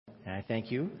And I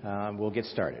thank you. We'll get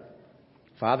started.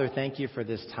 Father, thank you for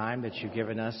this time that you've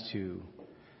given us to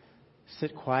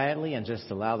sit quietly and just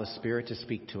allow the Spirit to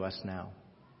speak to us now.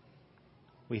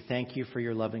 We thank you for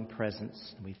your loving presence.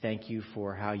 We thank you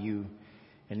for how you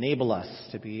enable us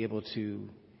to be able to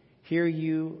hear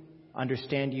you,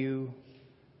 understand you,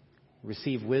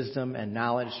 receive wisdom and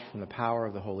knowledge from the power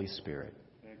of the Holy Spirit.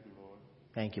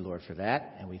 Thank you, Lord, for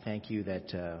that. And we thank you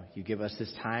that you give us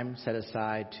this time set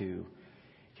aside to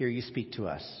hear you speak to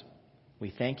us.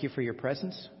 We thank you for your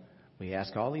presence. We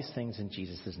ask all these things in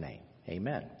Jesus' name.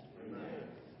 Amen. Amen.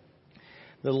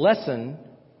 The lesson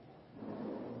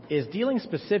is dealing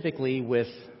specifically with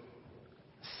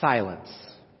silence,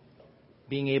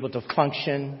 being able to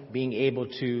function, being able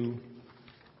to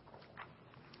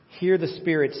hear the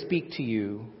Spirit speak to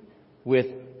you with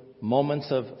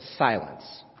moments of silence.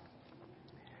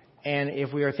 And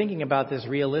if we are thinking about this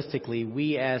realistically,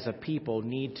 we as a people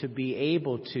need to be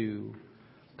able to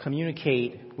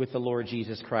communicate with the Lord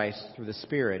Jesus Christ through the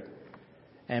Spirit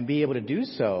and be able to do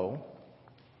so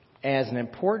as an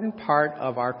important part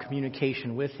of our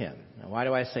communication with Him. Now, why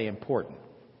do I say important?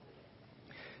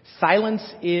 Silence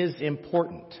is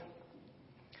important.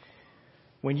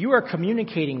 When you are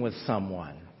communicating with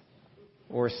someone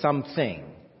or something,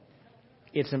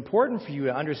 it's important for you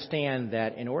to understand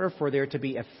that in order for there to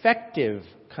be effective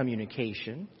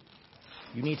communication,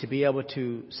 you need to be able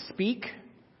to speak,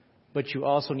 but you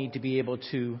also need to be able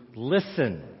to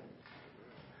listen.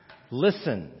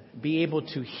 Listen. Be able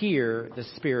to hear the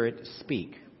Spirit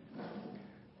speak.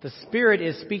 The Spirit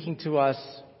is speaking to us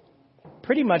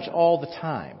pretty much all the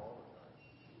time.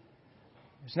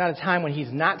 There's not a time when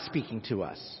He's not speaking to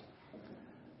us.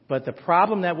 But the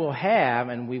problem that we'll have,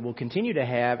 and we will continue to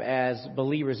have as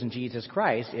believers in Jesus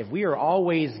Christ, if we are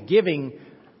always giving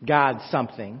God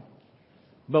something,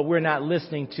 but we're not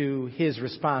listening to His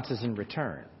responses in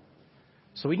return.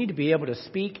 So we need to be able to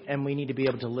speak and we need to be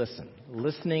able to listen.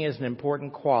 Listening is an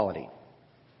important quality.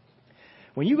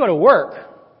 When you go to work,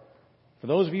 for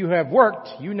those of you who have worked,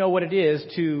 you know what it is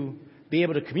to be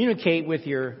able to communicate with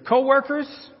your coworkers,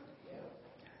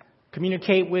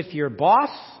 communicate with your boss.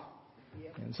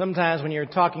 And sometimes when you're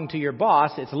talking to your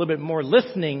boss, it's a little bit more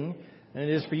listening than it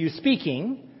is for you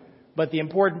speaking. But the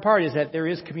important part is that there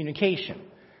is communication.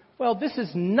 Well, this is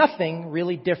nothing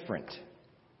really different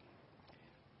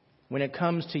when it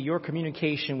comes to your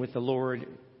communication with the Lord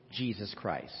Jesus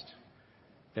Christ.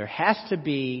 There has to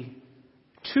be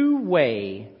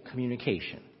two-way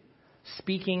communication,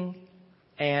 speaking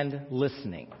and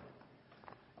listening.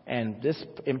 And this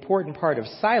important part of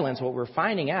silence, what we're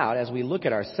finding out as we look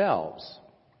at ourselves,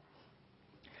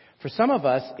 for some of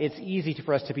us, it's easy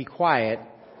for us to be quiet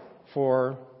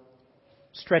for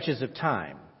stretches of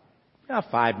time.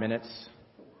 5 minutes.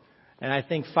 And I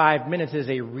think 5 minutes is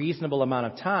a reasonable amount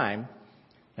of time.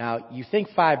 Now, you think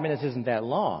 5 minutes isn't that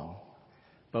long,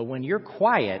 but when you're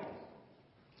quiet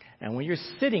and when you're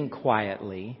sitting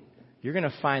quietly, you're going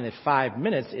to find that 5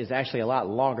 minutes is actually a lot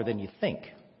longer than you think.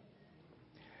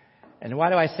 And why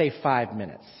do I say 5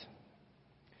 minutes?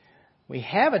 We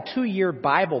have a 2-year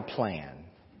Bible plan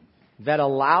that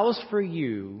allows for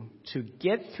you to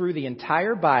get through the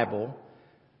entire Bible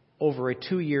over a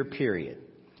 2-year period.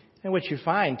 And what you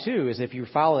find, too, is if you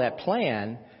follow that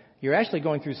plan, you're actually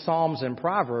going through Psalms and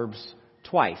Proverbs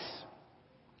twice.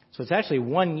 So it's actually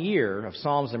 1 year of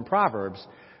Psalms and Proverbs,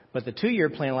 but the 2-year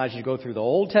plan allows you to go through the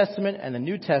Old Testament and the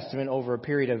New Testament over a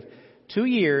period of 2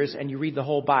 years, and you read the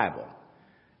whole Bible.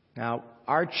 Now,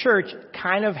 our church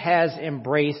kind of has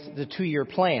embraced the 2-year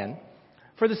plan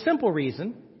for the simple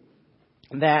reason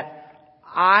that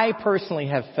I personally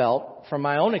have felt from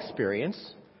my own experience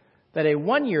that a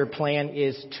 1-year plan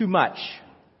is too much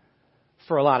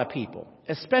for a lot of people,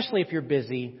 especially if you're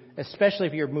busy, especially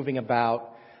if you're moving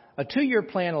about. A 2-year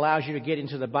plan allows you to get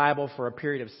into the Bible for a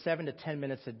period of 7 to 10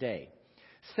 minutes a day.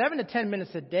 7 to 10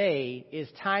 minutes a day is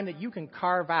time that you can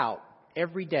carve out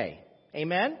every day.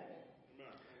 Amen?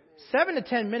 7 to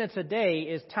 10 minutes a day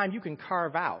is time you can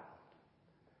carve out.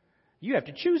 You have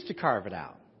to choose to carve it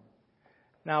out.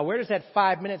 Now, where does that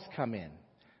 5 minutes come in?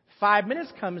 5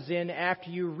 minutes comes in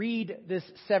after you read this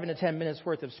 7 to 10 minutes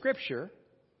worth of Scripture,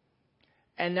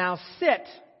 and now sit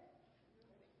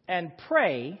and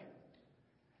pray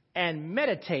and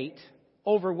meditate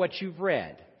over what you've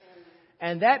read.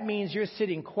 And that means you're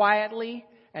sitting quietly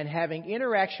and having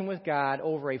interaction with God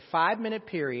over a 5-minute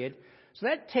period. So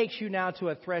that takes you now to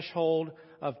a threshold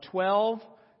of 12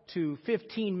 to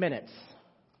 15 minutes,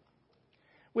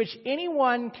 which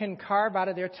anyone can carve out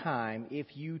of their time if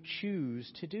you choose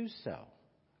to do so.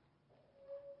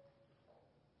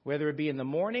 Whether it be in the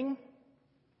morning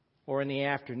or in the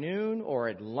afternoon or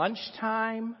at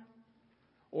lunchtime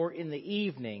or in the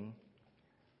evening,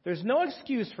 there's no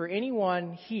excuse for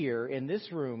anyone here in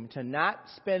this room to not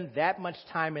spend that much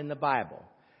time in the Bible.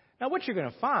 Now, what you're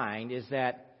going to find is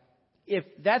that if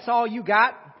that's all you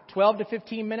got, 12 to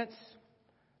 15 minutes,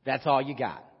 that's all you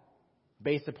got,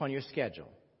 based upon your schedule.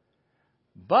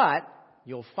 But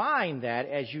you'll find that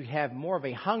as you have more of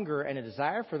a hunger and a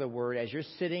desire for the Word, as you're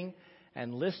sitting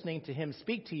and listening to Him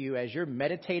speak to you, as you're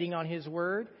meditating on His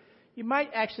Word, you might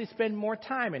actually spend more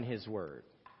time in His Word.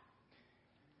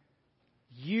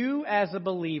 You, as a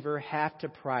believer, have to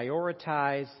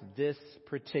prioritize this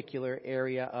particular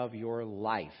area of your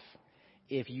life.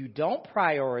 If you don't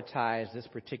prioritize this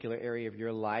particular area of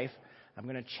your life, I'm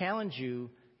going to challenge you,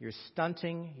 you're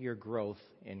stunting your growth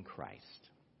in Christ.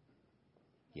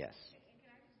 Yes. And can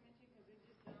I just mention, because it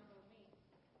just dawned on me,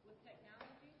 with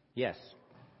technology, Yes.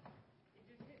 it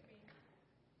just hit me,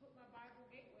 put my Bible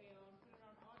Gateway on, put it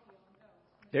on audio, and go.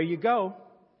 There you go.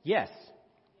 Yes.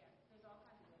 There's all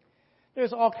kinds of ways.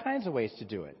 There's all kinds of ways to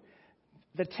do it.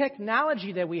 The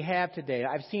technology that we have today,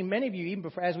 I've seen many of you, even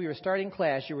before, as we were starting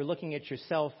class, you were looking at your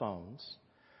cell phones,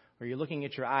 or you're looking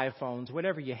at your iPhones,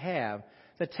 whatever you have.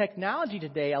 The technology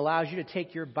today allows you to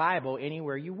take your Bible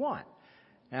anywhere you want.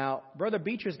 Now, Brother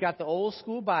Beecher's got the old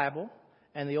school Bible,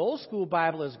 and the old school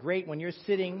Bible is great when you're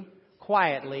sitting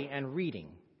quietly and reading,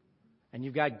 and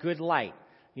you've got good light.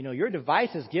 You know, your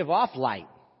devices give off light.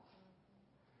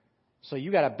 So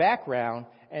you got a background,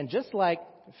 and just like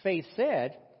Faith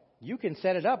said, you can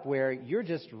set it up where you're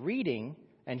just reading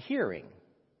and hearing.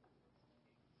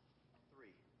 3.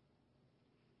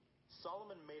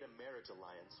 Solomon made a marriage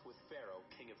alliance with Pharaoh,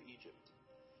 king of Egypt.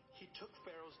 He took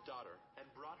Pharaoh's daughter and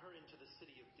brought her into the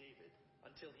city of David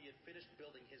until he had finished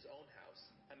building his own house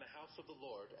and the house of the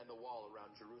Lord and the wall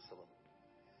around Jerusalem.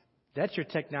 That's your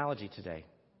technology today.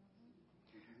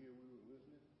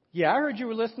 Yeah, I heard you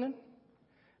were listening.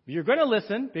 You're going to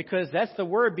listen because that's the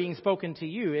word being spoken to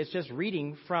you. It's just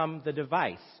reading from the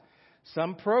device.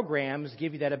 Some programs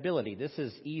give you that ability. This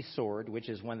is eSword, which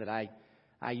is one that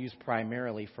I use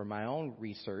primarily for my own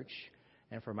research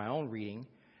and for my own reading.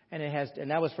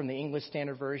 And that was from the English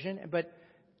Standard Version. But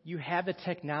you have the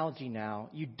technology now.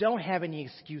 You don't have any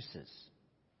excuses.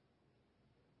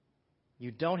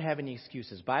 You don't have any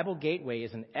excuses. Bible Gateway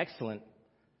is an excellent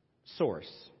source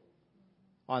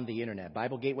on the internet.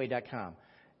 BibleGateway.com.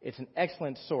 It's an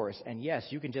excellent source. And yes,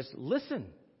 you can just listen.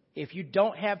 If you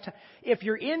don't have time, if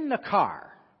you're in the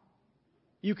car,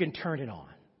 you can turn it on.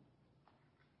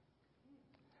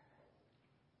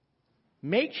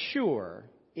 Make sure,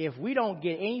 if we don't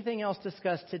get anything else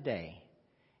discussed today,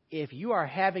 if you are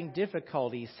having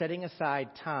difficulty setting aside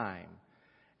time,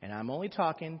 and I'm only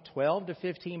talking 12 to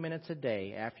 15 minutes a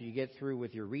day after you get through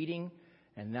with your reading,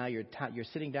 and now you're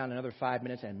sitting down another 5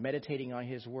 minutes and meditating on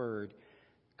His Word,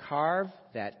 carve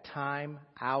that time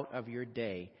out of your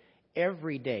day.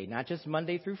 Every day, not just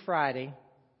Monday through Friday.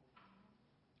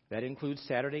 That includes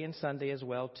Saturday and Sunday as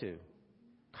well, too.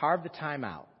 Carve the time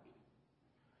out.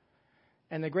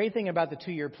 And the great thing about the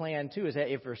 2-year plan, too, is that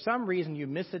if for some reason you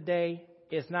miss a day,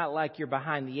 it's not like you're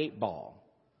behind the 8 ball.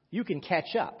 You can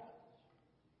catch up.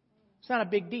 It's not a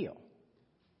big deal.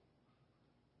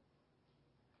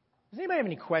 Does anybody have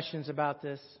any questions about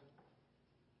this?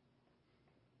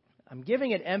 I'm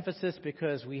giving it emphasis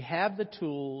because we have the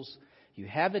tools, you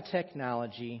have the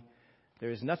technology.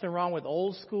 There's nothing wrong with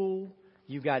old school.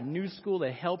 You've got new school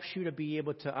that helps you to be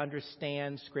able to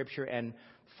understand Scripture and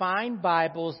find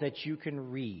Bibles that you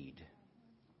can read.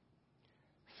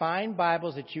 Find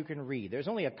Bibles that you can read. There's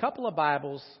only a couple of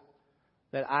Bibles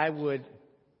that I would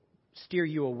steer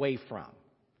you away from.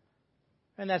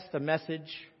 And that's the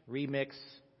Message, Remix,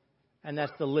 and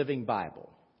that's the Living Bible.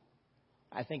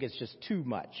 I think it's just too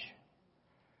much.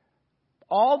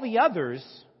 All the others,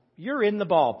 you're in the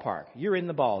ballpark. You're in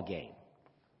the ball game.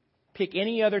 Pick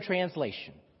any other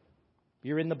translation.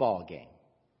 You're in the ball game.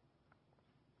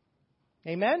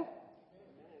 Amen?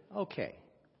 Okay.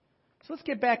 So let's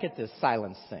get back at this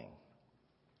silence thing.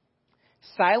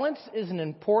 Silence is an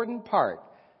important part.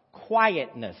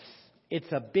 Quietness.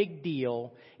 It's a big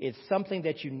deal. It's something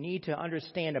that you need to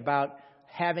understand about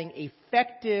having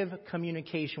effective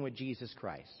communication with Jesus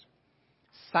Christ.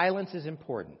 Silence is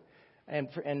important.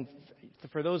 And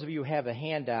for those of you who have a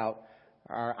handout,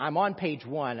 I'm on page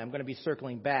 1. I'm going to be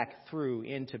circling back through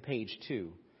into page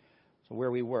 2, so where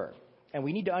we were. And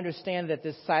we need to understand that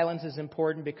this silence is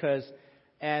important because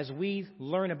as we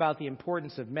learn about the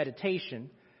importance of meditation,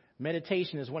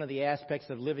 meditation is one of the aspects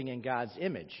of living in God's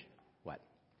image. What?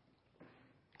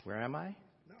 Where am I?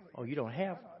 Oh, you don't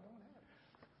have?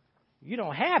 You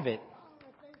don't have it?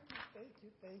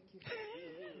 Thank you.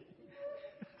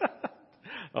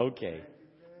 Okay.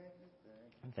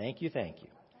 Thank you, thank you.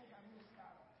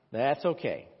 That's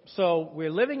okay. So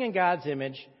we're living in God's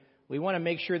image. We want to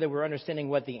make sure that we're understanding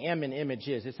what the M in image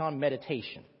is. It's on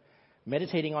meditation,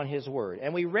 meditating on His Word.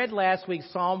 And we read last week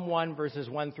Psalm 1, verses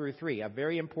 1 through 3, a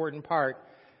very important part.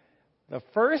 The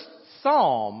first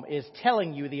psalm is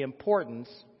telling you the importance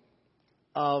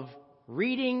of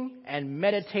reading and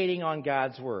meditating on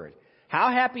God's Word.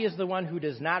 How happy is the one who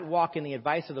does not walk in the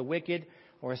advice of the wicked,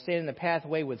 or stand in the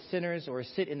pathway with sinners, or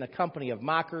sit in the company of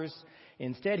mockers.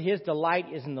 Instead, his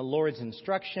delight is in the Lord's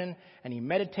instruction, and he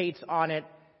meditates on it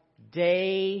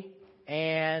day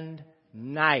and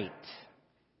night.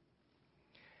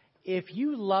 If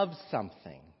you love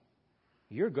something,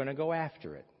 you're going to go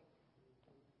after it.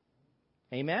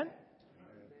 Amen?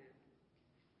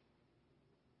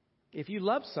 If you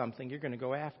love something, you're going to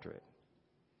go after it.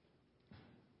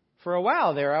 For a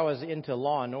while there, I was into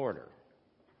Law and Order.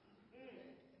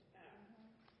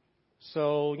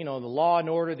 So, the Law and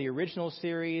Order, the original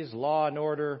series, Law and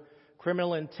Order,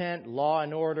 Criminal Intent, Law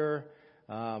and Order,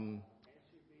 SVU,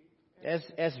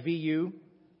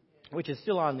 which is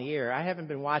still on the air. I haven't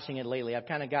been watching it lately. I've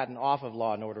kind of gotten off of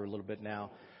Law and Order a little bit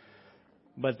now.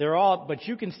 But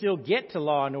you can still get to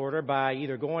Law and Order by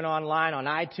either going online on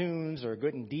iTunes or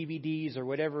getting DVDs or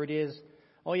whatever it is.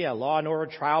 Oh yeah, Law and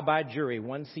Order Trial by Jury,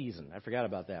 one season. I forgot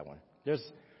about that one.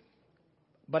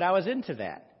 But I was into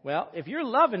that. Well, if you're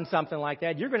loving something like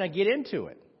that, you're going to get into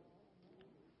it.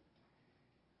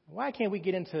 Why can't we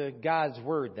get into God's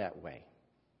Word that way?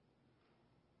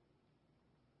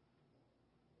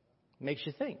 Makes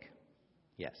you think.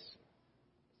 Yes.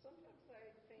 Sometimes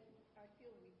I feel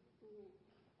we fool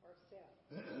ourselves.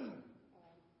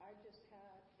 I just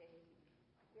had a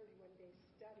 31-day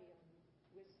study on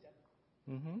wisdom.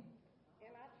 Mm-hmm.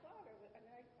 And I thought of it, and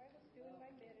I was doing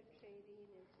my meditating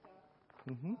and stuff.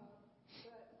 Mm-hmm.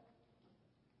 But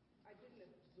I didn't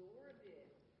absorb it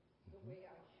the way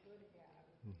I should have.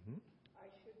 Mm-hmm. I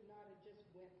should not have just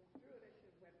went through it. I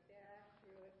should have went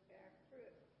back through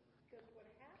it. Because what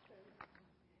happens,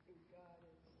 and God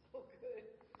is so good,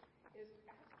 is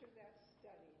after that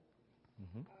study,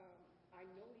 Mm-hmm. I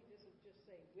know He doesn't just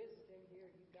say wisdom here,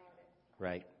 you got it.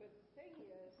 Right. But the thing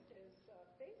is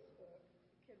Facebook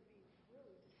can be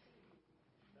really deceiving.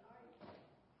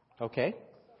 Okay.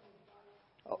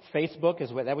 Oh, Facebook is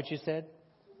that what you said?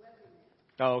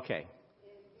 Oh, okay.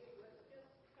 And it was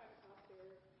just kind of out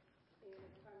there, and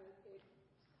it had a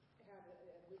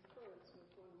recurrence with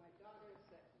one of my daughters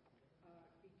that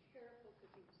be careful,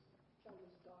 because he was telling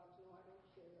his dogs, no, I don't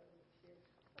share, I don't share.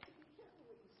 I said, be careful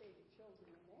what you say to children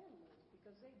and animals,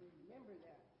 because they remember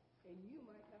that. And you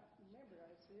might not remember. I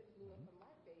said, it blew up in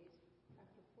my face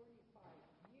after 45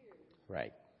 years.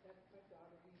 Right. That my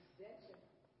daughter resented.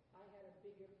 I had a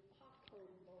bigger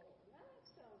popcorn bowl. Now that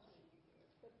sounds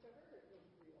ridiculous, but to her it was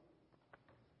real.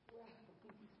 Well,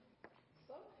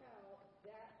 somehow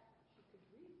that she could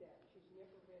read that. She's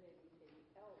never read anything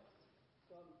else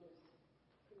from this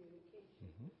communication,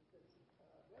 this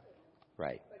webinar.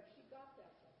 Right. But she got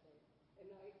that day, and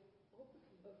I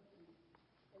opened up to,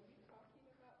 are you talking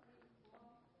about me,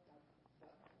 Mom?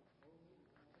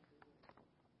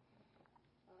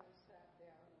 I sat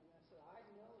down and I said, I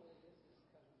know where this is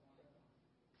coming from.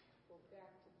 Go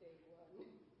back to day one.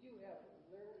 You have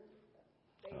learned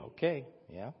faith. Okay.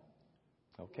 Yeah.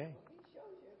 Okay. He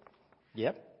shows you.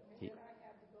 Yep. And then I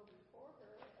had to go before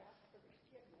her, ask for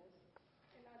forgiveness.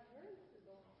 And I learned through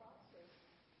the whole process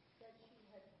that she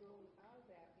had grown out of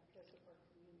that because of our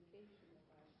communication the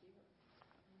last year.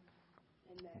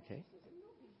 And that Okay. she says,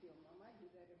 no big deal, Mom. I do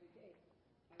that every day.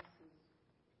 I says,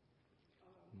 I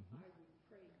would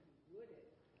pray you wouldn't.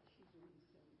 She's doing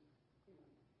some,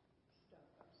 stuff.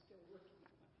 I'm still working on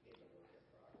it, a work in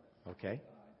progress. Okay.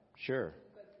 Sure.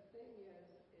 But the thing is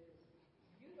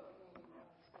you don't know when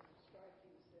God's going to strike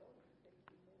you. Say, oh, you think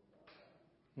you know God.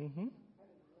 Mm-hmm. I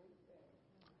didn't know anything.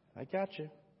 I got you.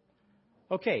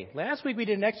 Okay. Last week we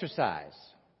did an exercise.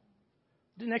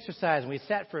 And we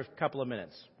sat for a couple of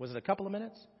minutes. Was it a couple of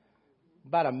minutes?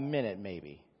 About a minute,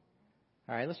 maybe.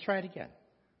 All right. Let's try it again.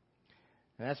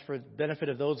 And that's for the benefit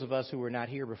of those of us who were not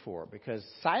here before, because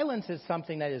silence is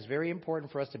something that is very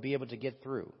important for us to be able to get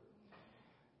through.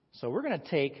 So we're going to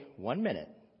take 1 minute,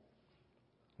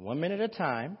 1 minute at a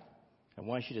time. I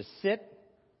want you to sit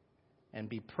and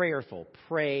be prayerful.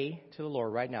 Pray to the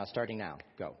Lord right now, starting now.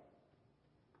 Go.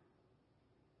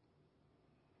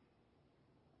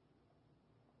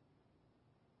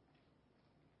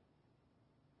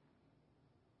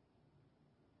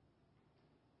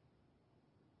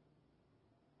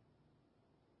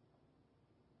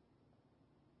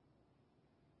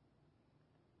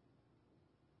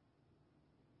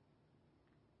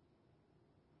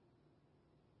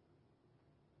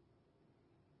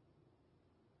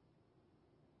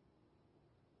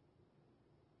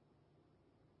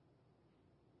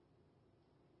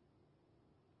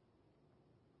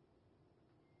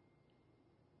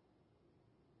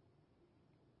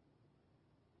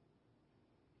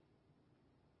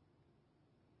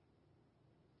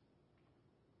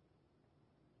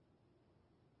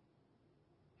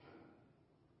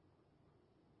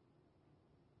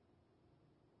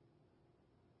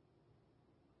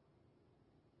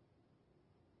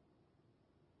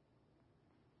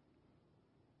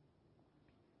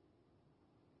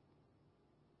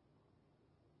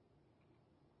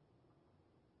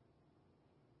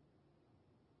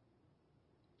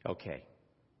 Okay.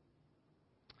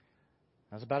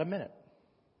 That was about a minute.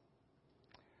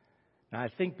 Now, I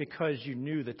think because you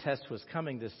knew the test was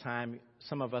coming this time,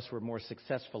 some of us were more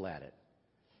successful at it.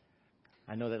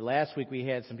 I know that last week we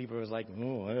had some people who was like,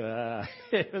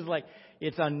 it was like,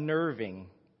 it's unnerving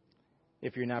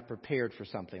if you're not prepared for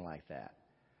something like that.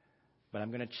 But I'm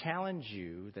going to challenge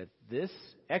you that this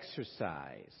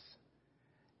exercise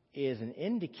is an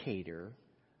indicator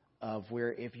of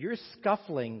where if you're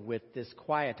scuffling with this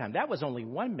quiet time, that was only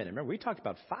 1 minute. Remember, we talked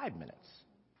about 5 minutes.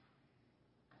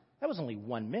 That was only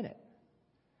 1 minute.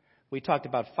 We talked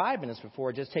about 5 minutes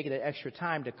before, just taking that extra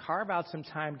time to carve out some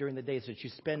time during the day so that you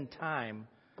spend time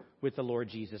with the Lord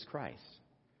Jesus Christ.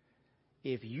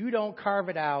 If you don't carve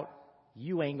it out,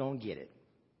 you ain't going to get it.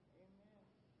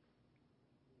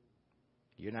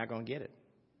 You're not going to get it.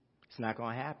 It's not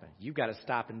going to happen. You've got to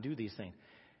stop and do these things.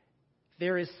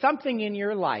 There is something in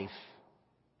your life.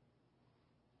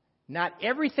 Not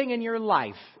everything in your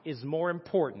life is more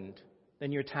important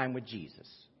than your time with Jesus.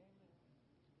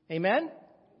 Amen?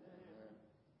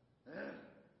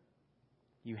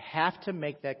 You have to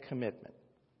make that commitment.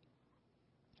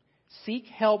 Seek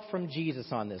help from Jesus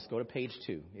on this. Go to page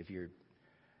 2.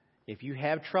 If you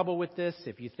have trouble with this,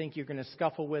 if you think you're going to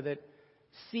scuffle with it,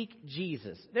 seek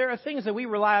Jesus. There are things that we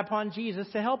rely upon Jesus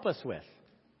to help us with.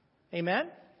 Amen?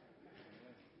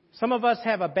 Some of us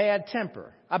have a bad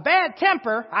temper. A bad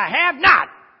temper? I have not.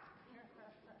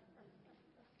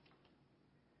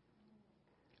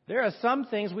 There are some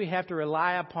things we have to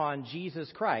rely upon Jesus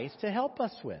Christ to help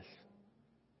us with.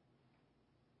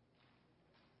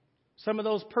 Some of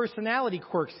those personality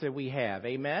quirks that we have.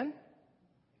 Amen?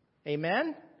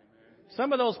 Amen?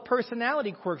 Some of those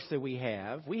personality quirks that we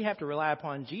have to rely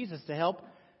upon Jesus to help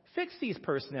fix these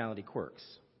personality quirks.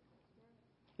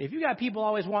 If you got people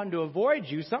always wanting to avoid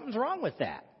you, something's wrong with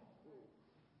that.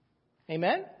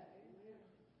 Amen?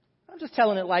 I'm just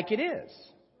telling it like it is.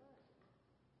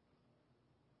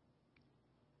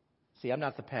 See, I'm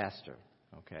not the pastor,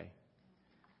 okay?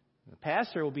 The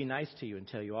pastor will be nice to you and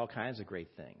tell you all kinds of great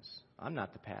things. I'm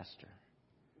not the pastor.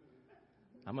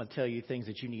 I'm going to tell you things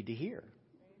that you need to hear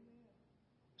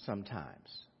sometimes.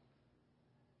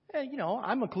 And,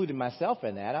 I'm including myself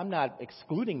in that. I'm not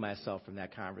excluding myself from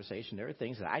that conversation. There are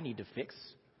things that I need to fix,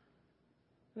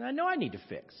 and I know I need to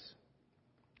fix.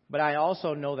 But I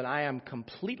also know that I am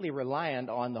completely reliant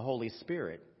on the Holy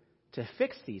Spirit to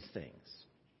fix these things.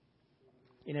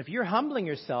 And if you're humbling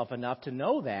yourself enough to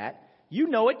know that, you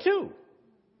know it too.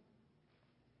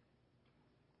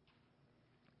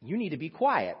 You need to be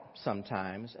quiet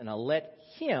sometimes and let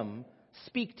Him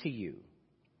speak to you.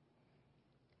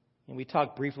 And we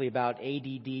talked briefly about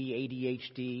ADD,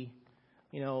 ADHD.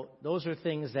 Those are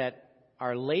things that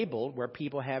are labeled where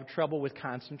people have trouble with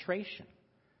concentration.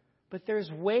 But there's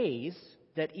ways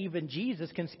that even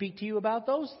Jesus can speak to you about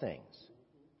those things.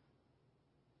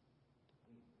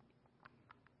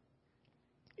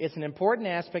 It's an important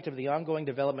aspect of the ongoing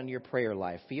development of your prayer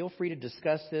life. Feel free to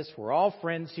discuss this. We're all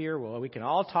friends here. Well, we can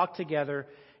all talk together.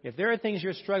 If there are things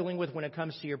you're struggling with when it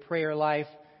comes to your prayer life,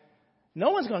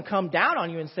 no one's going to come down on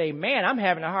you and say, man, I'm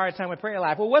having a hard time with prayer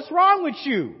life. Well, what's wrong with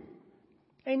you?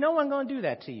 Ain't no one going to do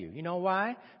that to you. You know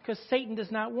why? Because Satan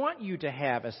does not want you to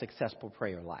have a successful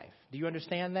prayer life. Do you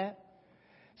understand that?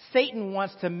 Satan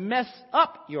wants to mess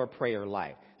up your prayer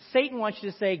life. Satan wants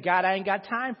you to say, God, I ain't got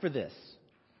time for this.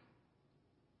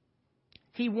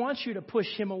 He wants you to push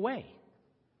him away.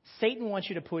 Satan wants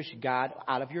you to push God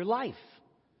out of your life.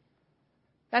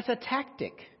 That's a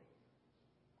tactic.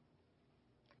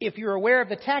 If you're aware of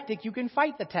the tactic, you can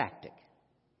fight the tactic.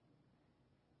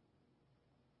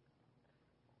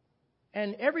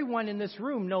 And everyone in this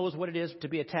room knows what it is to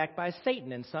be attacked by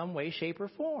Satan in some way, shape, or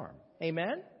form.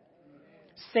 Amen?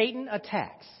 Satan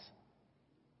attacks.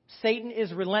 Satan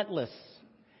is relentless.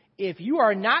 If you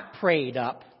are not prayed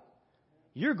up,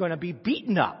 you're going to be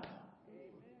beaten up.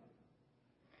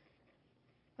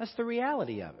 That's the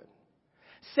reality of it.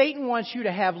 Satan wants you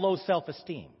to have low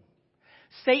self-esteem.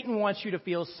 Satan wants you to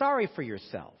feel sorry for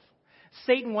yourself.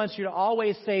 Satan wants you to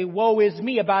always say, woe is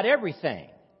me about everything.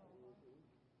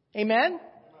 Amen?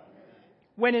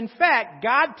 When in fact,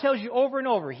 God tells you over and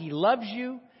over, He loves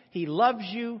you, He loves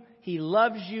you, He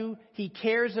loves you, He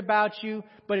cares about you.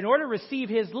 But in order to receive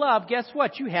His love, guess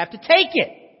what? You have to take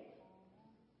it.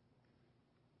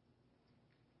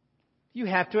 You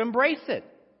have to embrace it.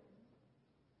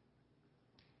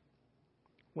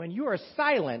 When you are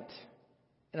silent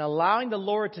and allowing the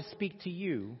Lord to speak to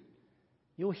you,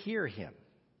 you'll hear Him.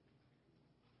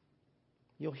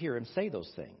 You'll hear Him say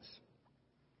those things.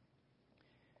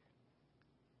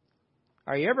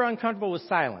 Are you ever uncomfortable with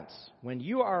silence? When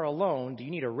you are alone, do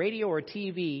you need a radio or a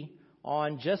TV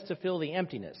on just to fill the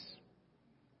emptiness?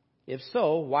 If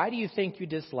so, why do you think you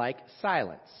dislike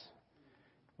silence?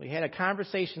 We had a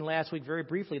conversation last week very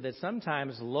briefly that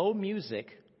sometimes low music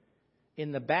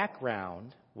in the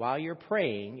background while you're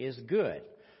praying is good.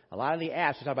 A lot of the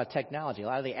apps, we talk about technology, a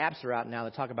lot of the apps are out now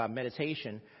that talk about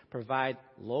meditation, provide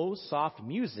low, soft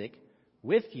music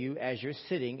with you as you're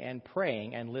sitting and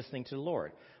praying and listening to the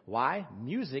Lord. Why?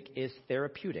 Music is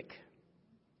therapeutic.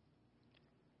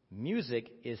 Music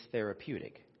is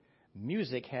therapeutic.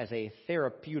 Music has a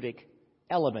therapeutic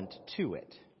element to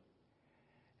it.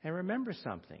 And remember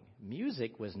something,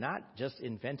 music was not just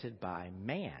invented by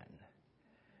man.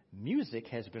 Music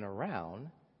has been around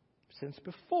since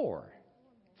before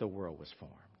the world was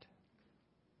formed.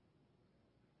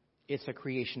 It's a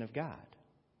creation of God.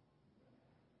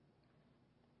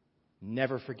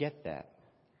 Never forget that.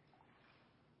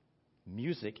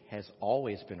 Music has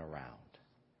always been around.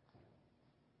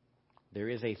 There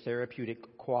is a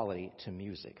therapeutic quality to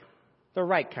music. The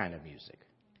right kind of music.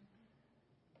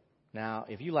 Now,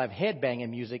 if you love headbanging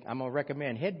music, I'm going to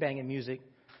recommend headbanging music,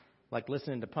 like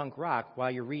listening to punk rock while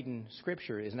you're reading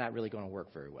Scripture, is not really going to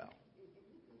work very well.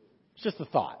 It's just a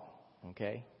thought,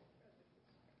 okay?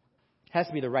 It has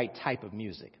to be the right type of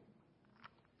music.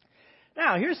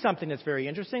 Now, here's something that's very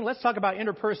interesting. Let's talk about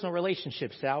interpersonal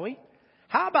relationships, shall we?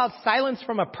 How about silence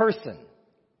from a person?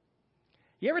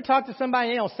 You ever talk to somebody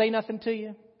and they don't say nothing to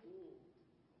you?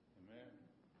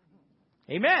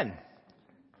 Amen. Amen.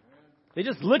 They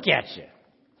just look at you.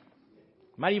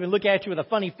 Might even look at you with a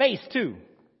funny face, too.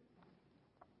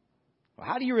 Well,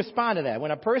 how do you respond to that?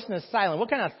 When a person is silent, what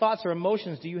kind of thoughts or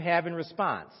emotions do you have in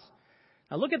response?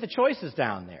 Now, look at the choices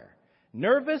down there.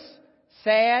 Nervous,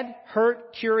 sad,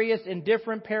 hurt, curious,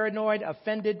 indifferent, paranoid,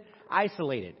 offended,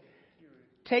 isolated.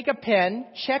 Take a pen,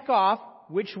 check off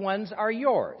which ones are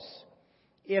yours.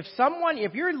 If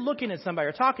you're looking at somebody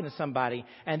or talking to somebody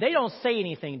and they don't say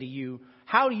anything to you,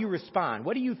 how do you respond?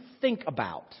 What do you think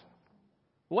about?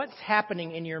 What's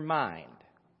happening in your mind?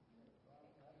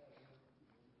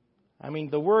 I mean,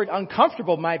 the word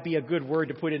uncomfortable might be a good word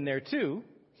to put in there too.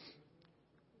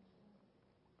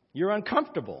 You're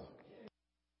uncomfortable.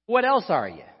 What else are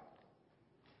you?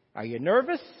 Are you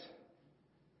nervous?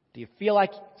 Do you feel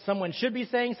like someone should be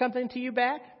saying something to you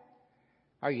back?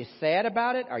 Are you sad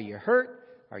about it? Are you hurt?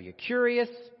 Are you curious?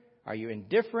 Are you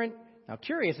indifferent? Now,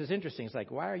 curious is interesting. It's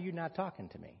like, why are you not talking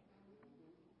to me?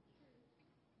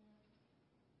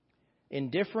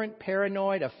 Indifferent,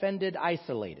 paranoid, offended,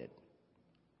 isolated.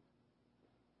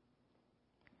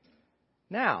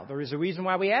 Now, there is a reason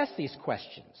why we ask these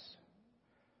questions.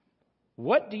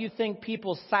 What do you think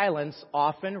people's silence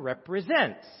often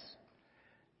represents?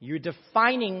 You're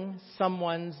defining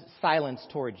someone's silence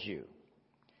towards you.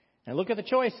 And look at the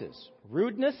choices.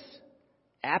 Rudeness,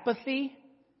 apathy,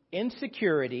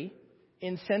 insecurity,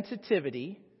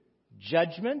 insensitivity,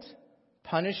 judgment,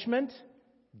 punishment,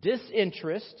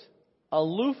 disinterest,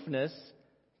 aloofness,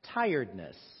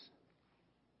 tiredness.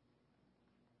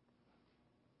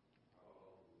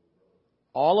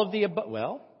 All of the above.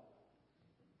 Well,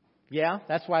 yeah,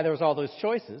 that's why there was all those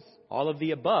choices. All of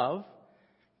the above.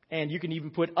 And you can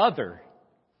even put other.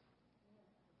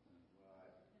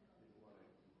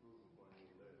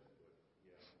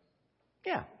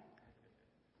 Yeah.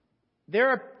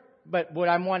 But what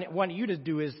I want you to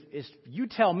do is you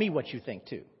tell me what you think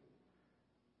too.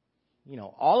 You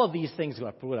know, all of these things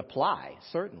would apply,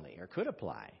 certainly, or could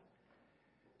apply.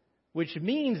 Which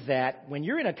means that when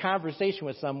you're in a conversation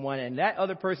with someone and that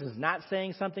other person is not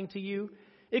saying something to you,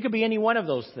 it could be any one of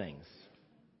those things.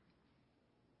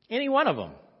 Any one of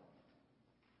them.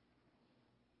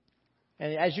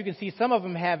 And as you can see, some of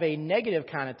them have a negative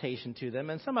connotation to them,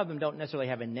 and some of them don't necessarily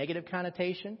have a negative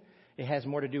connotation. It has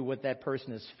more to do with what that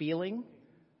person is feeling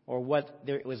or what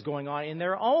was going on in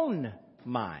their own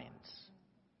minds.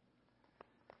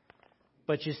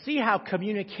 But you see how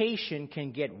communication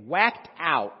can get whacked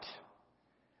out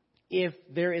if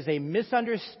there is a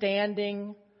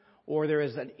misunderstanding or there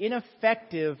is an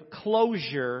ineffective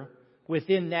closure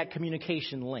within that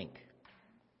communication link.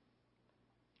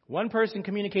 One person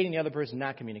communicating, the other person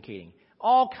not communicating.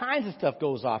 All kinds of stuff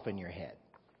goes off in your head.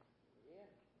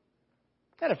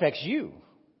 That affects you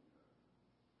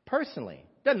personally.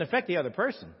 Doesn't affect the other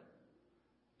person.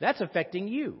 That's affecting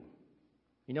you.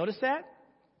 You notice that?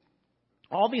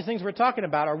 All these things we're talking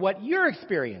about are what you're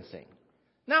experiencing,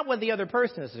 not what the other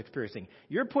person is experiencing.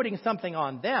 You're putting something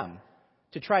on them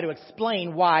to try to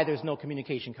explain why there's no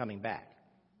communication coming back.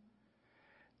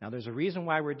 Now, there's a reason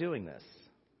why we're doing this.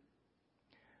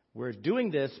 We're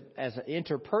doing this as an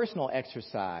interpersonal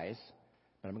exercise,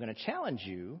 but I'm going to challenge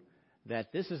you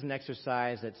that this is an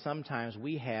exercise that sometimes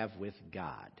we have with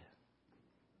God.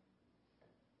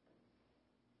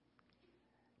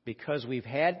 because we've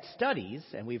had studies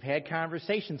and we've had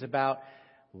conversations about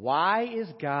why is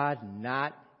God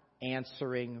not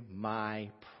answering my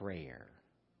prayer?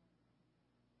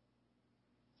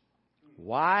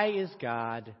 Why is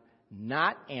God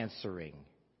not answering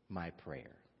my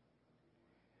prayer?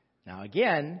 Now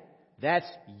again, that's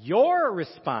your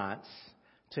response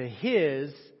to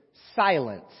His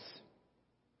silence.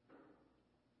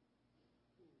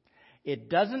 It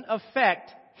doesn't affect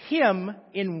Him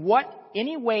in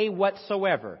any way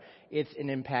whatsoever. It's an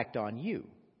impact on you.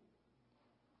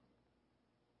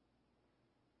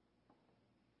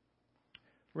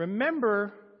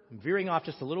 Remember, I'm veering off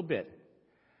just a little bit.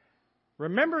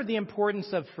 Remember the importance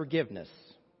of forgiveness.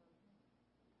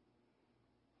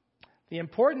 The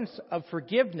importance of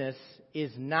forgiveness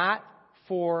is not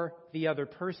for the other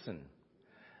person.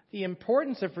 The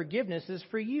importance of forgiveness is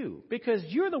for you, because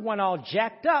you're the one all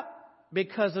jacked up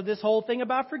because of this whole thing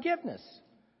about forgiveness.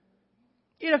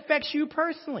 It affects you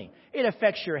personally. It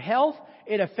affects your health.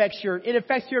 It affects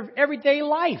your everyday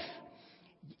life.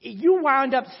 You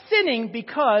wound up sinning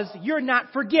because you're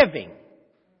not forgiving.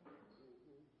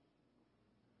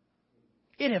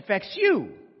 It affects you.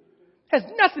 It has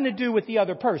nothing to do with the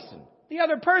other person. The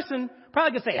other person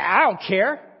probably could say, I don't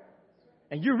care.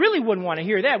 And you really wouldn't want to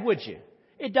hear that, would you?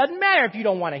 It doesn't matter if you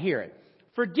don't want to hear it.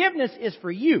 Forgiveness is for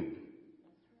you.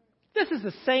 This is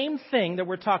the same thing that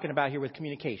we're talking about here with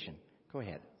communication. Go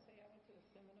ahead. I went to a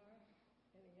seminar,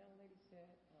 and a young lady said,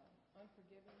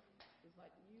 unforgiving is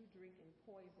like you drinking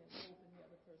poison, hoping the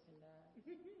other person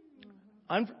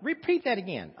dies. Repeat that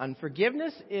again.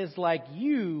 Unforgiveness is like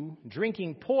you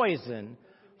drinking poison,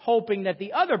 hoping that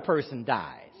the other person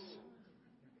dies.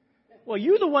 Well,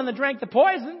 you're the one that drank the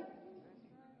poison.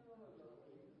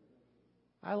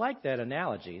 I like that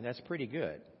analogy. That's pretty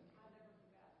good.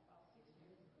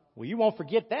 Well, you won't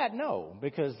forget that, no,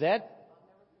 because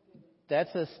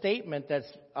that's a statement,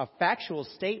 that's a factual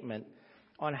statement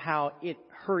on how it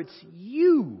hurts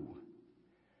you.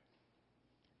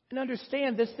 And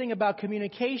understand this thing about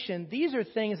communication, these are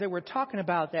things that we're talking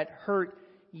about that hurt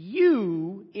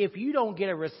you if you don't get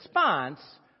a response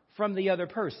from the other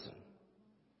person.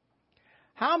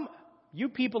 You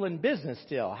people in business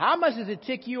still, how much does it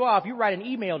tick you off? You write an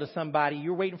email to somebody,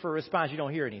 you're waiting for a response, you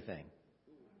don't hear anything.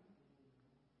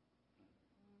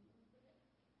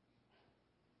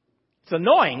 It's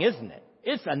annoying, isn't it?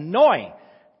 It's annoying.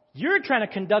 You're trying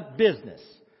to conduct business.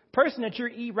 Person that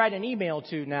you're writing an email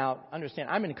to, now, understand,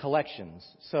 I'm in collections.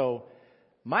 So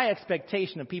my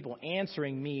expectation of people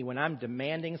answering me when I'm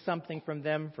demanding something from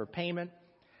them for payment,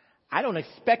 I don't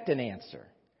expect an answer.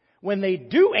 When they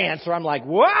do answer, I'm like,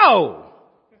 whoa!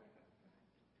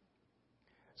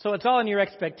 So it's all in your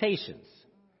expectations.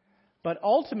 But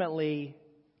ultimately,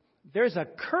 there's a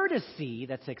courtesy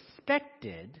that's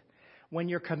expected when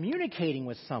you're communicating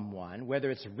with someone, whether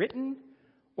it's written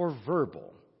or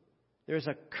verbal. There's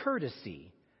a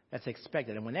courtesy that's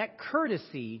expected. And when that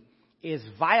courtesy is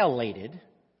violated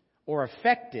or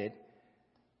affected,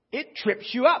 it trips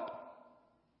you up.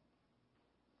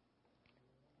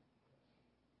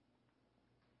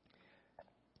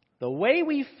 The way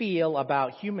we feel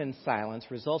about human silence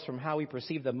results from how we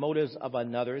perceive the motives of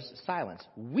another's silence.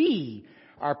 We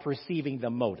are perceiving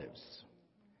the motives,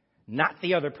 not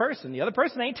the other person. The other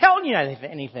person ain't telling you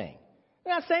anything.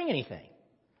 They're not saying anything.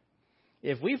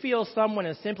 If we feel someone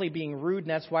is simply being rude and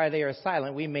that's why they are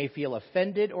silent, we may feel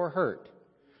offended or hurt.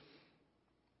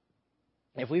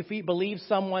 If we believe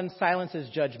someone's silence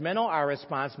is judgmental, our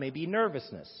response may be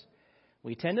nervousness.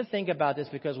 We tend to think about this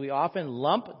because we often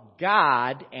lump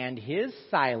God and His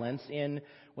silence in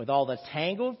with all the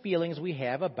tangled feelings we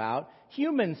have about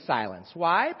human silence.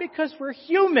 Why? Because we're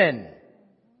human.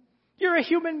 You're a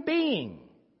human being.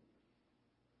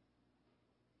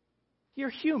 You're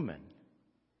human.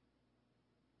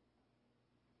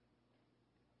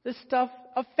 This stuff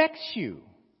affects you.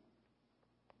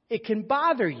 It can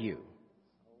bother you.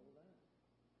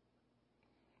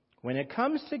 When it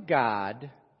comes to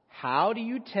God, how do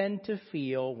you tend to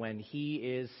feel when He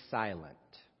is silent?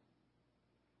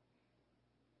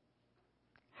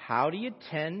 How do you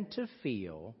tend to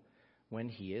feel when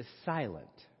He is silent?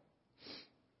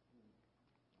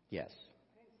 Yes.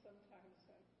 Sometimes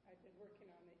I've been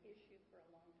working on the issue for a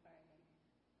long time, and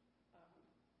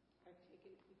I've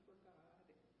taken it before God,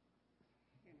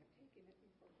 and I've taken it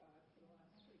before God for the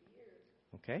last 3 years.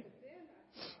 Okay. But then I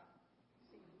thought,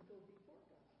 see, we go before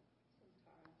God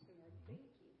sometimes in our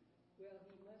thinking. Well,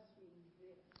 He must mean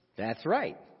this. That's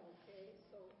right. Okay,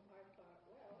 so I thought,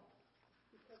 well,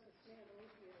 because this man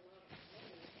owes me a lot of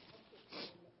money, I'll just tell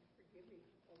him to forgive me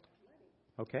all that money.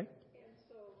 Okay. And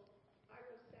so I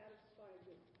was satisfied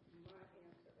with my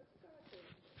answer. Let's God did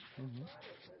it.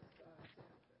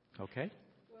 Okay.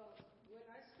 Well, when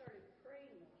I started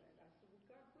praying on it, I said, well,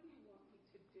 God, what do you want me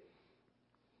to do?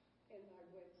 And I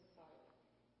went silent.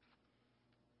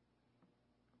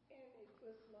 And it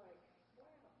was like,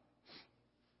 wow.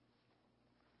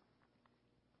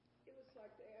 It was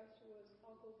like the answer was,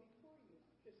 I'll go before you.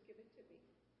 Just give it to me.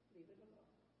 Leave it alone.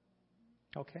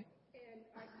 Okay. And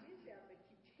I did that, but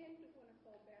you tend to want to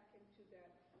fall back into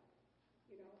that,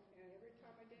 and every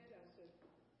time I did, I said,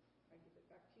 I give it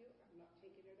back to you. I'm not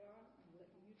taking it on. I'm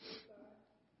letting you do it, God.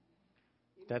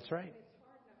 That's right. And it's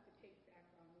hard not to take back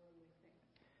on worldly things.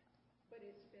 But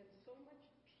it's been so much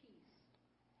peace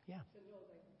to know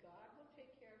that God will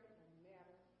take care of it no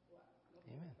matter what. No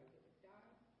matter if I get a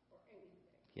dime or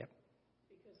anything. Yep.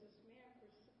 Because this man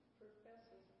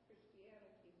professes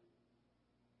Christianity,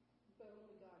 but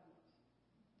only God knows.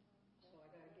 So I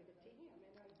got to give it to him,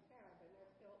 and I have, and I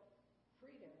felt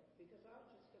freedom because I was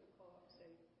just going to call up and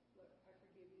say, look, I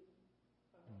forgive you.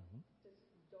 Just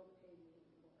don't pay me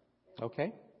anymore. And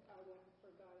Okay. I went for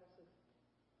God and said,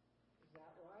 is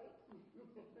that right? And you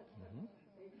give it to me.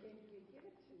 Give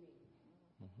it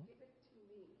to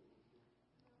me.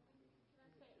 Can I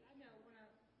say, I know when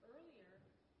earlier,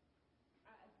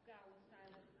 God was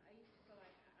silent. I used to feel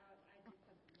like I did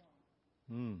something wrong.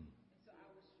 And so I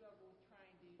would struggle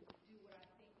trying to do what I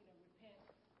think, repent.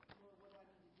 Lord, what do I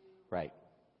need to do? Right.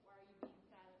 Why are you being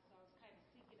silent? So I was kind of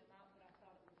seeking him out, but I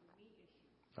thought it was a me issue.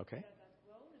 Okay. But as I've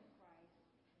grown in Christ,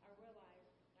 I realized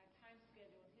my time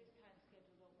schedule and his time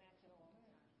schedule don't match at all the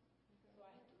time. So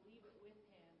I have to leave it with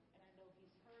him, and I know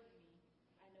he's heard me.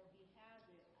 I know he has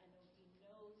it. I know he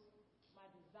knows my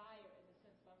desire in the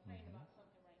sense of I'm praying about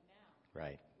something right now.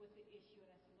 Right. With the issue,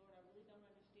 and I said, Lord, I really don't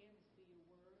understand this through your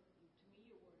word. To me,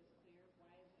 your word is clear.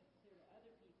 Why isn't it clear to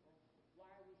other people?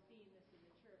 Why are we seeing this in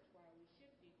the church? Why are we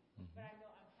shifting? But I know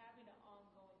I'm having an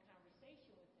ongoing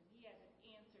conversation with him. He hasn't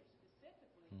answered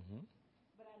specifically,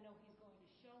 but I know he's going to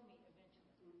show me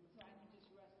eventually. So I can just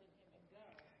rest in him and go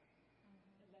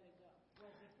and let it go.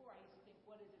 Whereas before, I used to think,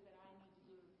 what is it that I need to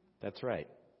do? That's right.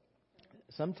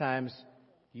 Sometimes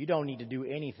you don't need to do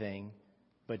anything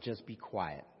but just be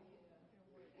quiet.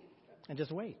 And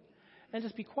just wait. And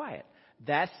just be quiet.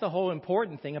 That's the whole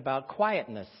important thing about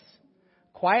quietness.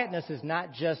 Quietness is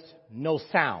not just no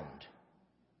sound.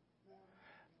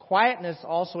 Quietness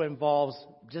also involves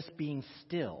just being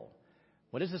still.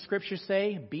 What does the scripture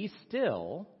say? Be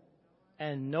still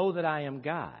and know that I am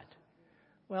God.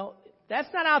 Well, that's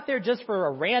not out there just for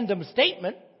a random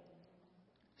statement.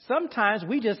 Sometimes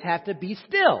we just have to be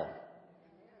still.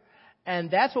 And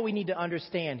that's what we need to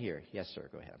understand here. Yes, sir.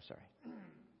 Go ahead. I'm sorry.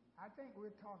 I think we're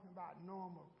talking about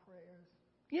normal prayers.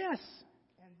 Yes.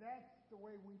 And that's the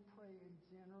way we pray in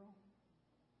general.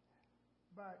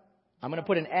 But I'm going to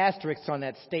put an asterisk on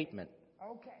that statement.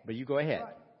 okay. But you go ahead.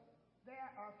 But there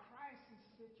are crisis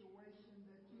situations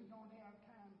that you don't have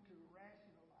time to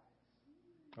rationalize.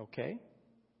 Okay.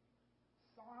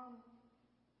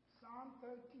 Psalm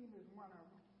 13 is one of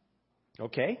them.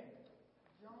 Okay.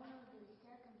 Jonah, the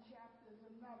second chapter, is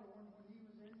another one when he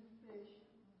was in the fish.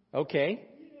 Okay.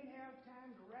 He didn't have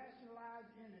time to rationalize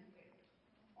anything.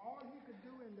 All he could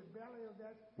do in the belly of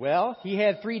that fish. Well, he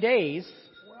had 3 days.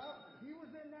 Well, he was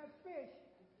in that fish,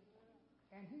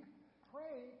 and he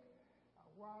prayed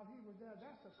while he was there.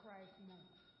 That's a Christ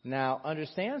moment. Now,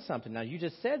 understand something. Now, you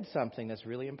just said something that's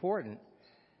really important.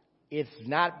 It's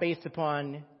not based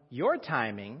upon your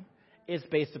timing. It's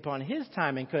based upon his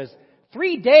timing, because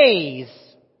 3 days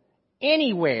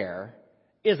anywhere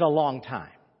is a long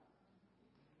time.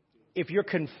 If you're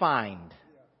confined.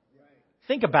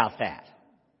 Think about that.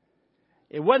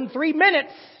 It wasn't 3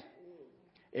 minutes.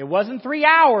 It wasn't 3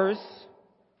 hours.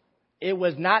 It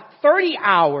was not 30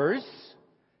 hours.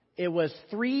 It was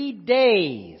 3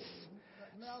 days.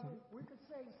 Melvin, we could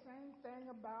say the same thing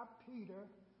about Peter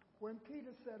when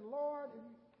Peter said, Lord,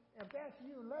 if that's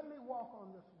you, let me walk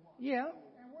on this water. Yeah.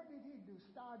 And what did he do?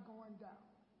 Start going down.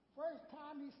 First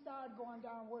time he started going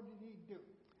down, what did he do?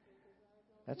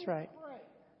 That's He right. prayed.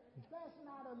 That's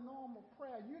not a normal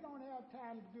prayer. You don't have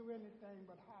time to do anything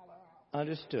but holler out.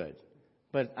 Understood.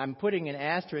 But I'm putting an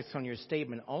asterisk on your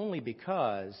statement only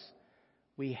because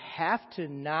we have to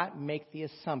not make the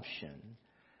assumption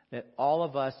that all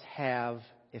of us have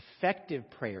effective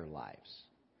prayer lives.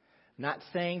 Not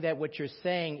saying that what you're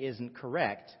saying isn't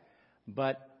correct,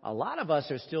 but a lot of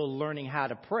us are still learning how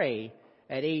to pray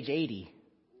at age 80.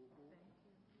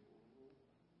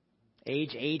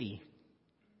 Age 80.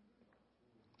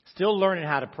 Still learning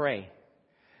how to pray.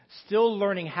 Still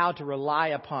learning how to rely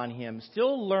upon Him.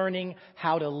 Still learning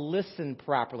how to listen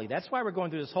properly. That's why we're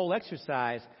going through this whole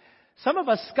exercise. Some of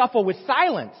us scuffle with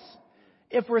silence.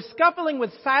 If we're scuffling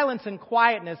with silence and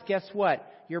quietness, guess what?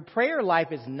 Your prayer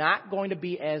life is not going to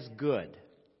be as good.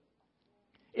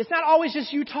 It's not always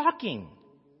just you talking.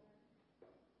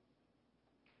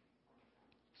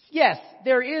 Yes,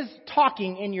 there is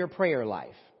talking in your prayer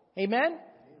life. Amen?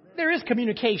 There is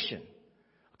communication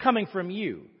coming from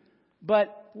you.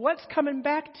 But what's coming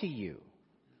back to you?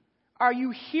 Are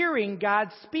you hearing God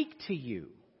speak to you?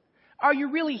 Are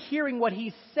you really hearing what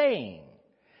He's saying?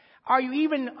 Are you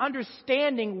even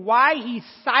understanding why He's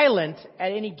silent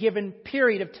at any given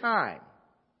period of time?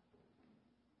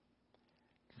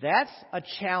 That's a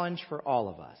challenge for all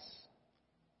of us.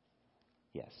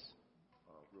 Yes.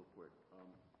 Real quick.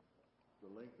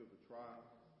 The length of the trial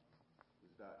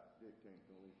does not dictate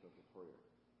the length of the prayer.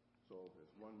 So if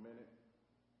it's 1 minute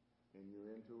and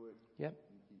you're into it, Yep.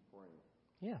 you keep praying.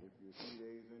 Yeah. If you're 3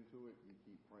 days into it, you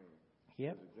keep praying.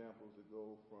 Yep. There's examples that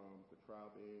go from the trial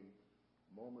being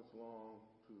moments long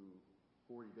to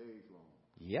 40 days long.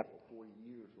 Yep. Or 40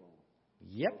 years long.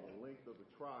 Yep. So the length of the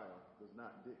trial does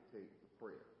not dictate the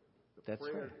prayer. The That's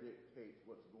prayer right. dictates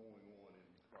what's going on in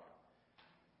the trial.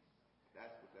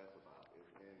 That's what that's about.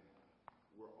 And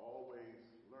we're always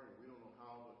learning. We don't know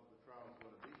how the trial is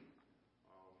going to be.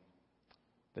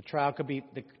 The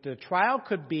trial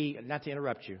could be, not to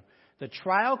interrupt you, the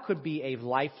trial could be a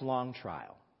lifelong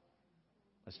trial.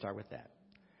 Let's start with that.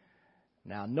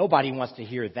 Now, nobody wants to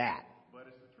hear that.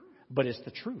 But it's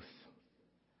the truth.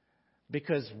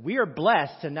 Because we are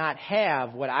blessed to not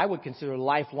have what I would consider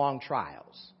lifelong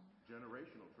trials.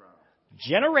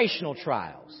 Generational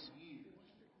trials.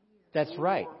 That's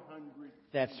right.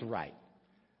 That's right.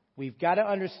 We've got to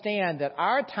understand that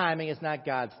our timing is not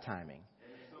God's timing.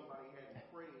 And if somebody had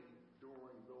prayed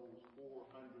during those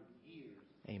 400 years,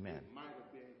 Amen. It might have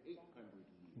been 800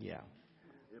 years. Yeah.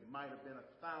 It might have been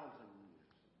 1,000 years.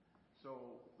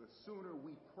 So the sooner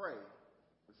we pray,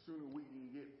 the sooner we can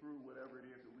get through whatever it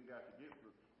is that we got to get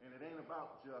through. And it ain't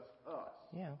about just us.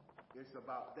 Yeah. It's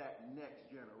about that next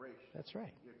generation. That's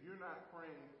right. If you're not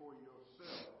praying for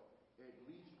yourself, at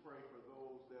least pray for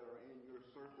those that are in your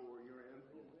circle or your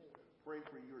influence. Pray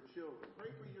for your children.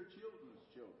 Pray for your children's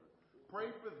children.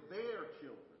 Pray for their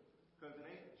children. Because it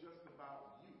ain't just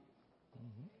about you.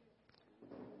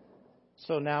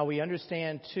 So now we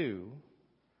understand, too,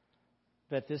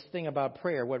 that this thing about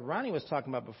prayer, what Ronnie was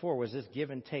talking about before was this give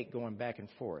and take going back and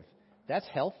forth. That's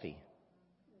healthy.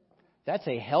 That's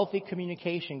a healthy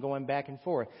communication going back and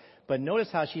forth. But notice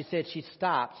how she said she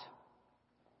stopped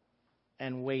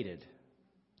and waited.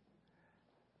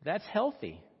 That's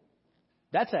healthy.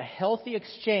 That's a healthy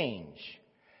exchange.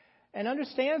 And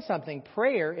understand something.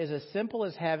 Prayer is as simple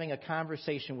as having a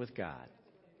conversation with God.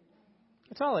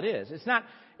 That's all it is.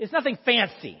 It's nothing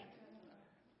fancy.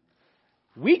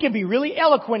 We can be really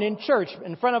eloquent in church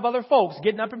in front of other folks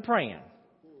getting up and praying.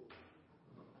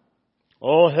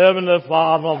 Oh, Heavenly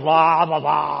Father, blah, blah,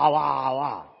 blah, blah,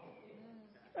 blah.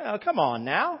 Well, come on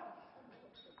now.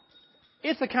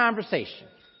 It's a conversation.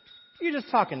 You're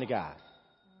just talking to God.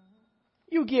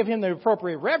 You give Him the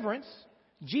appropriate reverence.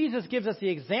 Jesus gives us the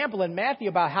example in Matthew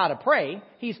about how to pray.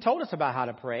 He's told us about how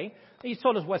to pray. He's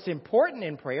told us what's important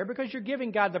in prayer because you're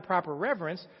giving God the proper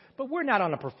reverence, but we're not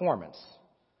on a performance.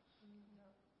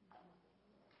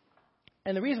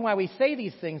 And the reason why we say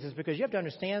these things is because you have to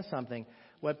understand something.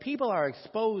 What people are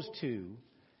exposed to,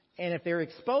 and if they're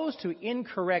exposed to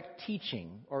incorrect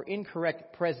teaching or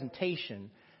incorrect presentation,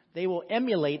 they will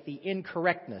emulate the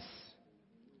incorrectness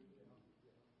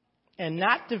and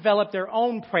not develop their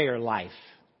own prayer life.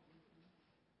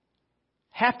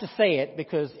 Have to say it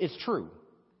because it's true.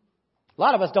 A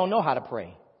lot of us don't know how to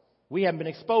pray. We haven't been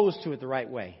exposed to it the right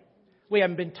way. We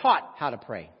haven't been taught how to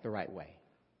pray the right way.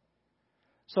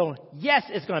 So, yes,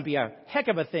 it's going to be a heck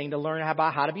of a thing to learn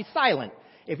about how to be silent.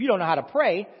 If you don't know how to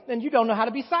pray, then you don't know how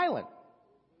to be silent.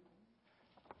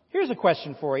 Here's a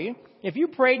question for you. If you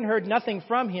prayed and heard nothing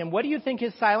from Him, what do you think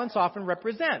His silence often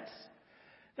represents?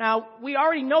 Now, we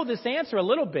already know this answer a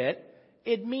little bit.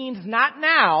 It means not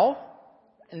now.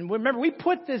 And remember, we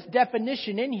put this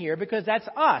definition in here because that's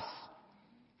us.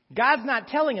 God's not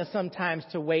telling us sometimes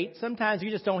to wait. Sometimes we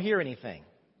just don't hear anything.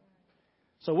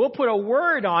 So we'll put a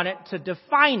word on it to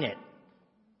define it.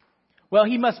 Well,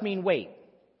 He must mean wait.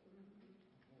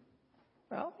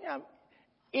 Well, yeah,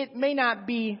 it may not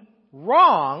be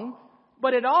wrong,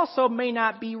 but it also may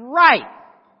not be right.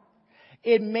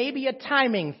 It may be a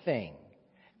timing thing.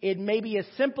 It may be as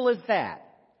simple as that.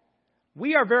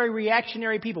 We are very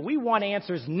reactionary people. We want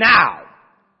answers now.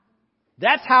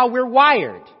 That's how we're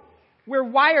wired. We're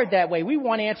wired that way. We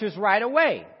want answers right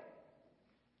away.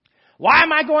 Why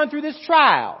am I going through this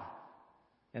trial?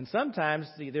 And sometimes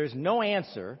there's no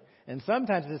answer. And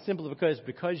sometimes it's simply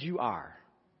because you are.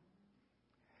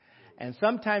 And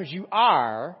sometimes you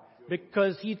are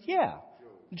because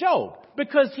Job,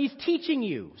 because he's teaching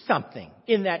you something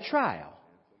in that trial.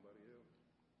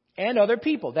 And other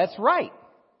people. That's right.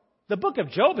 The book of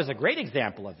Job is a great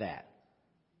example of that.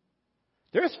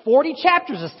 There's 40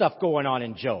 chapters of stuff going on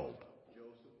in Job.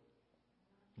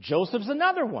 Joseph's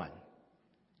another one.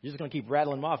 You're just going to keep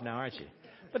rattling them off now, aren't you?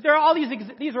 But there are all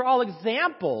these are all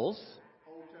examples.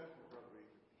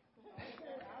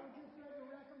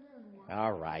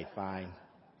 All right, fine.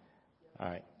 All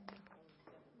right.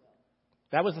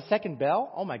 That was the second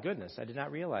bell? Oh, my goodness. I did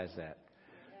not realize that.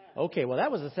 Okay, well, that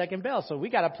was the second bell. So we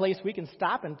got a place we can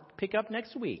stop and pick up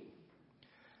next week.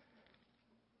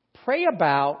 Pray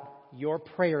about your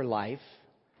prayer life.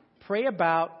 Pray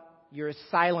about your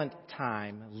silent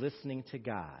time listening to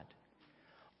God.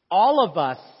 All of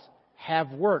us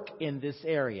have work in this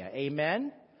area.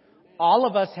 Amen? All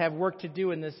of us have work to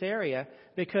do in this area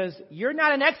because you're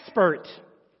not an expert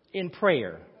in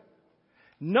prayer.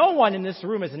 No one in this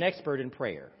room is an expert in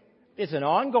prayer. It's an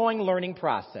ongoing learning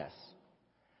process.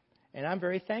 And I'm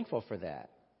very thankful for that.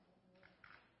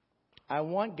 I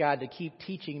want God to keep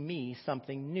teaching me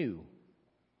something new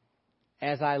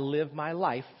as I live my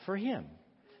life for Him.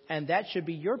 And that should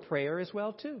be your prayer as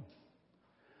well, too.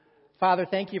 Father,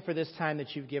 thank you for this time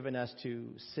that you've given us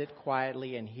to sit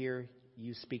quietly and hear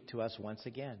you speak to us once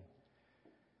again.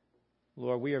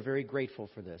 Lord, we are very grateful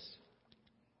for this.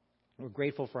 We're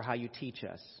grateful for how you teach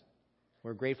us.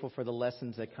 We're grateful for the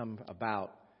lessons that come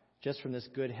about just from this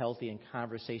good, healthy, and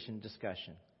conversation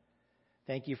discussion.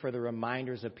 Thank you for the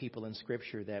reminders of people in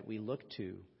Scripture that we look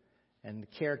to and the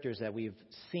characters that we've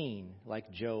seen,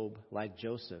 like Job, like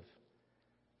Joseph,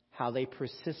 how they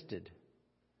persisted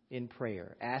in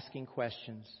prayer, asking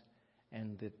questions,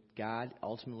 and that God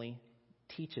ultimately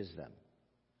teaches them,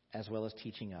 as well as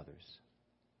teaching others,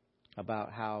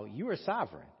 about how you are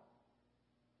sovereign,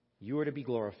 you are to be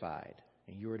glorified,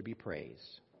 and you are to be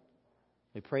praised.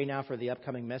 We pray now for the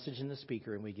upcoming message and the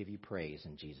speaker, and we give you praise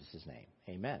in Jesus' name.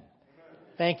 Amen.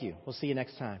 Thank you. We'll see you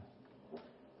next time.